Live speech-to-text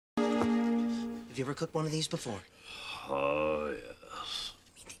Have you ever cooked one of these before? Oh, yes.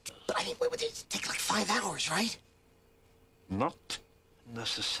 But I mean, it takes like 5 hours, right? Not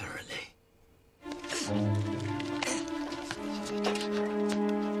necessarily.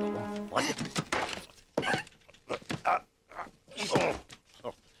 What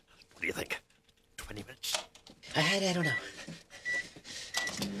do you think? 20 minutes? I don't know.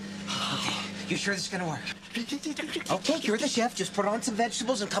 Okay, you sure this is gonna work? Okay, you're the chef. Just put on some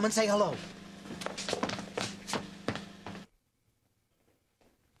vegetables and come and say hello.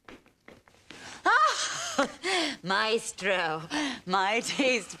 Maestro, my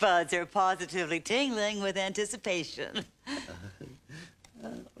taste buds are positively tingling with anticipation.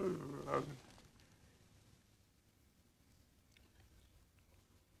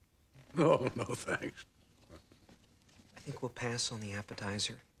 Oh, no, thanks. I think we'll pass on the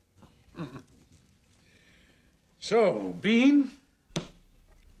appetizer. So, Bean,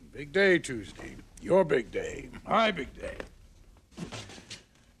 big day Tuesday. Your big day, my big day.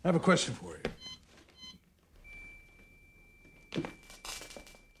 I have a question for you.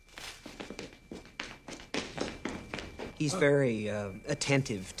 He's very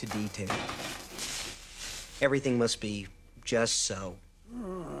attentive to detail. Everything must be just so.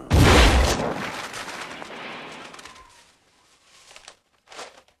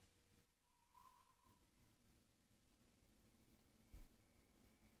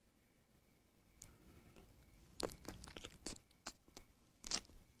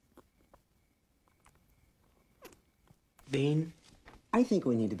 Bean, I think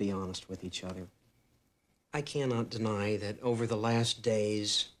we need to be honest with each other. I cannot deny that over the last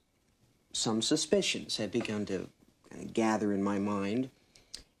days, some suspicions have begun to gather in my mind,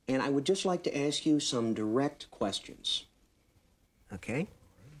 and I would just like to ask you some direct questions. Okay?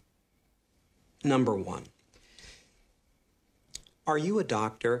 Number 1. Are you a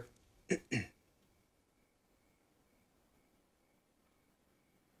doctor?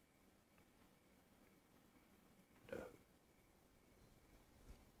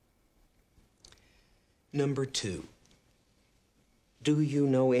 Number 2, do you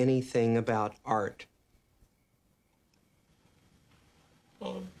know anything about art?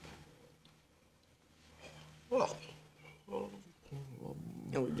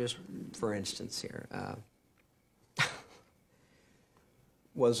 Just for instance here,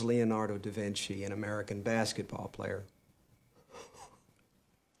 was Leonardo da Vinci an American basketball player?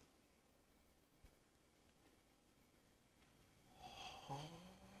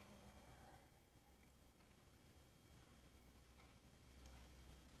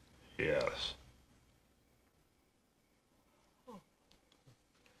 Yes.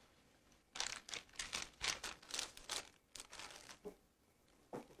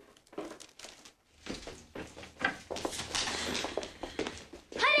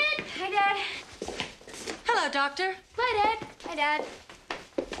 Hi, Dad. Hello, Doctor. Hi, Dad. Hi, Dad.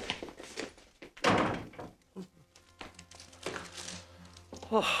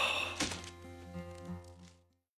 Oh.